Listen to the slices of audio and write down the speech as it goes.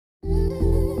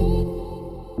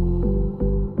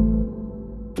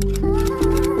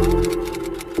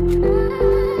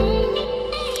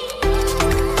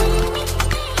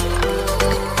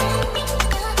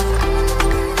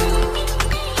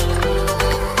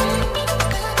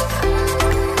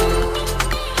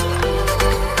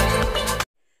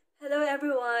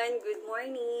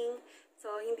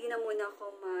hindi na muna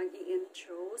ako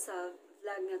mag-i-intro sa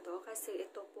vlog na to kasi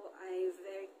ito po ay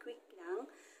very quick lang.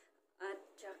 At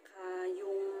saka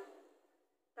yung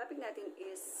topic natin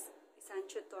is isang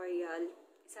tutorial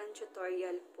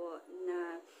po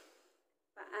na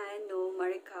paano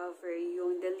ma-recover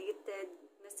yung deleted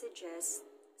messages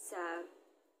sa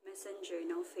messenger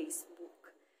ng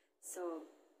Facebook. So,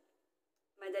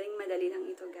 madaling-madali lang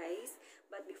ito guys.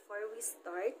 But before we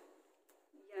start,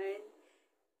 yan,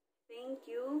 thank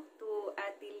you to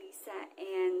Ate Lisa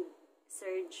and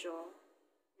Sergio.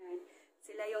 Yan,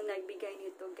 sila yung nagbigay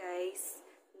nito guys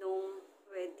nung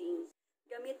wedding.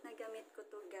 Gamit na gamit ko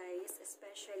to guys,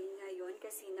 especially ngayon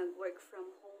kasi nag-work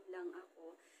from home lang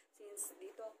ako. Since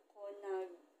dito ako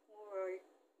nag-work,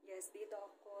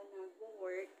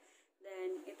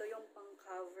 then ito yung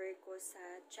pang-cover ko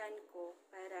sa tiyan ko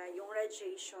para yung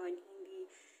radiation hindi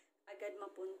agad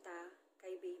mapunta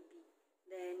kay baby.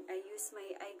 Then I use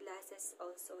my eyeglasses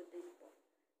also din po.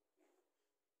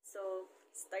 So,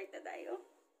 start na tayo.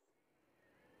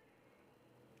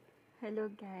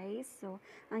 Hello guys, so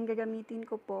ang gagamitin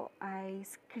ko po ay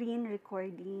screen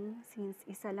recording since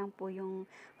isa lang po yung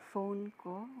phone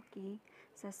ko. Okay,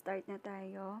 so start na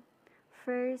tayo.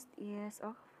 First is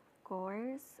of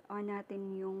course on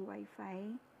natin yung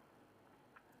wifi.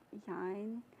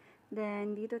 Yan.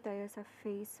 Then dito tayo sa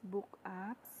Facebook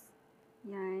apps.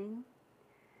 Yan.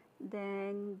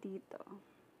 Then dito.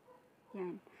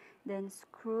 Yan. Then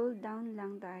scroll down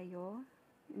lang tayo.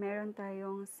 Meron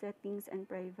tayong settings and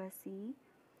privacy.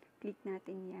 Click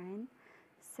natin yan.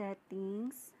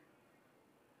 Settings.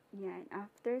 Yan.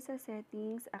 After sa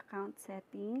settings, account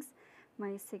settings,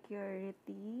 my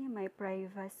security, my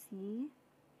privacy,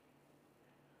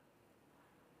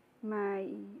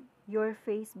 your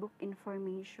Facebook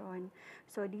information.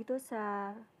 So dito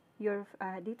sa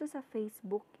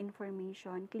Facebook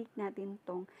information, click natin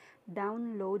tong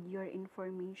download your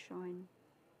information.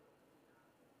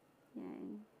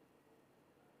 Yan.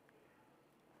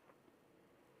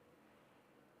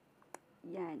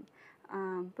 Yan.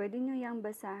 Pwede nyo yung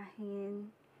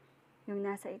basahin yung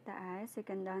nasa itaas. You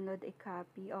can download a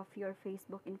copy of your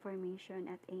Facebook information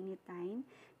at any time.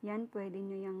 Yan, pwede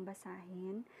nyo yung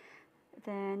basahin.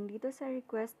 Then, dito sa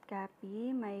request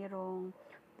copy, mayroong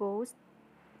post,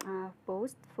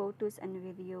 photos and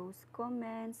videos,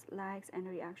 comments, likes and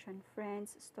reaction,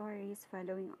 friends, stories,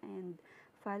 following and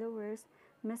followers,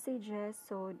 messages.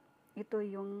 So, ito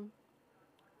yung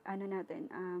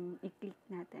i-click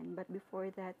natin. But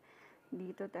before that,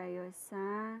 dito tayo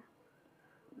sa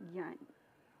yan.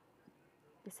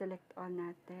 I-select all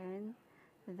natin.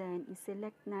 Then,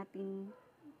 i-select natin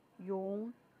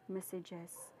yung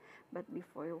messages. But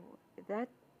before that,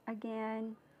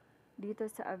 again, dito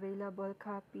sa available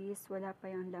copies, wala pa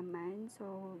yung laman.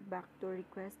 So, back to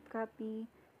request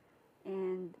copy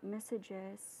and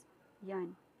messages.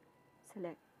 Yan.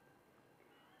 Select.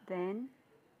 Then,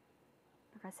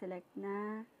 nakaselect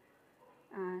na.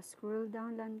 Scroll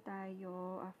down lang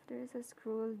tayo. After sa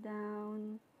scroll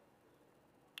down,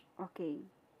 okay.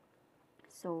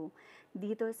 So,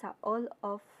 dito sa all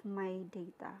of my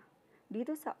data.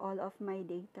 Dito sa all of my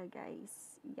data,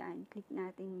 guys. Yan. Click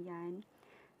natin yan.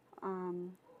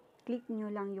 Click nyo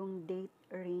lang yung date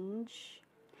range.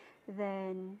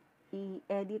 Then,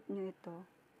 i-edit nyo ito.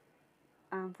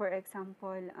 For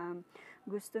example,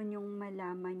 gusto nyong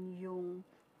malaman yung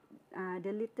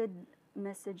deleted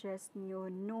messages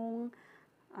nyo nung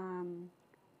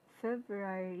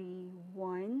February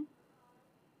 1.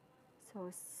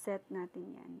 So, set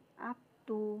natin yan. Up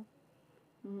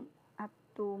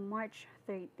to March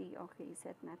 30. Okay,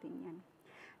 set natin yan.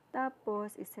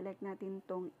 Tapos, i-select natin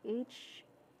tong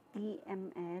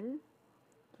HTML.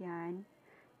 Yan.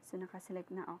 So,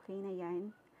 nakaselect na. Okay na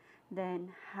yan.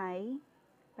 Then, high.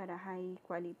 Para high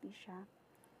quality siya.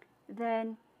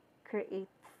 Then,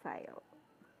 create file.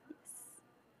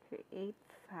 Create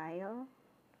file.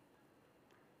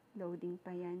 Loading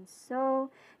pa yan.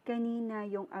 So, kanina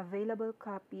yung available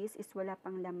copies is wala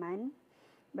pang laman.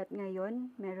 But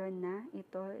ngayon, meron na.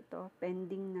 Ito,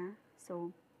 pending na.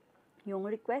 So, yung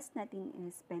request natin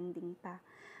is pending pa.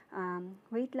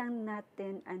 Wait lang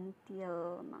natin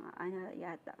until mga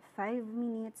 5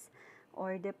 minutes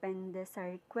or depende sa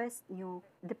request nyo.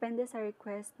 Depende sa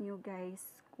request nyo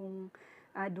guys kung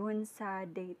dun sa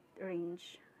date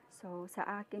range. So,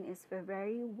 sa akin is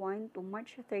February 1 to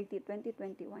March 30,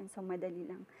 2021. So, madali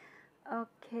lang.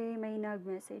 Okay, may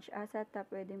nag-message. Asa ta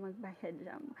pwede magbayad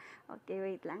lang. Okay,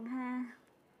 wait lang ha.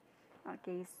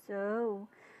 Okay, so,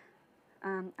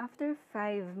 after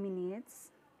 5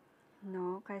 minutes,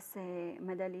 no, kasi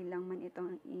madali lang man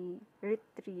itong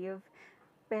i-retrieve.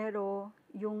 Pero,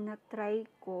 yung na-try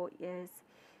ko is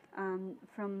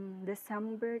from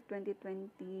December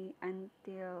 2020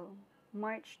 until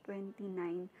March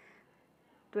 29,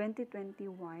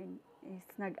 2021 is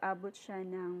nag-abot siya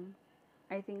ng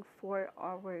I think 4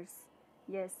 hours.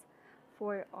 Yes,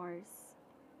 4 hours.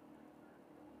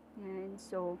 Yan.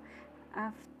 So,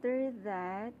 after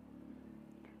that,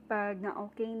 pag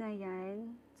na-okay na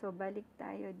yan, so balik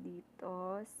tayo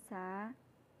dito sa,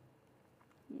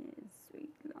 yes,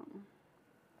 wait lang.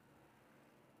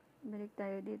 Balik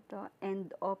tayo dito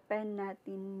and open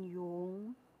natin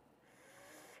yung,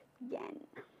 yan,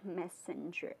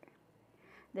 Messenger.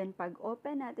 Then, pag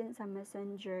open natin sa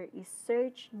Messenger,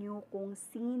 is-search nyo kung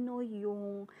sino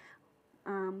yung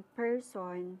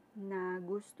person na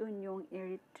gusto nyong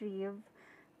i-retrieve,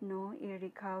 no?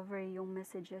 I-recover yung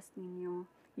messages ninyo,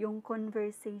 yung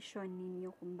conversation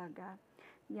ninyo, kumbaga.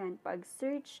 Yan, pag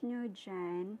search nyo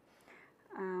dyan,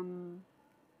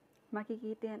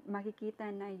 makikita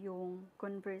na yung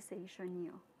conversation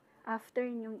nyo. After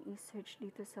nyong i-search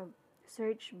dito sa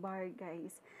search bar,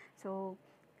 guys, so,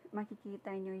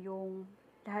 makikita nyo yung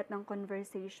lahat ng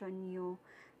conversation nyo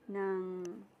ng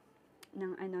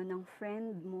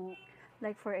friend mo.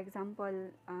 Like for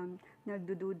example,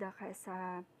 nagdududa ka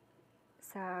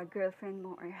sa girlfriend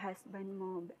mo or husband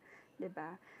mo, 'di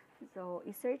ba? So,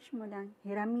 i-search mo lang,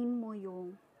 hiramin mo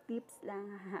yung tips lang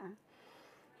ha.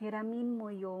 Hiramin mo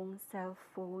yung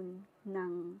cellphone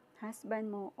ng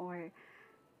husband mo or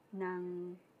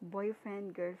ng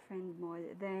boyfriend, girlfriend mo.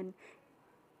 Then,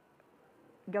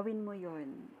 gawin mo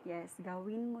yon. Yes,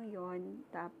 gawin mo yon.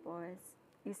 Tapos,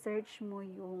 i-search mo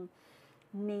yung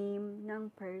name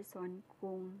ng person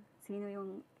kung sino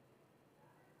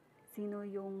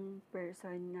yung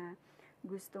person na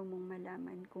gusto mong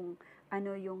malaman kung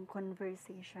ano yung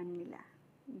conversation nila.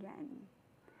 Yan.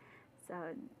 So,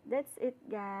 that's it,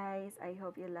 guys. I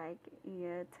hope you like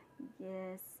it.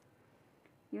 Yes.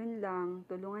 Yun lang.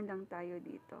 Tulungan lang tayo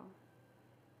dito.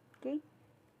 Okay?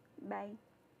 Bye.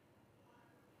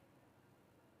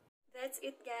 That's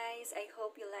it, guys. I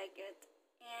hope you like it.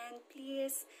 And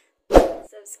please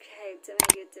subscribe to my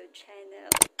YouTube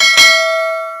channel.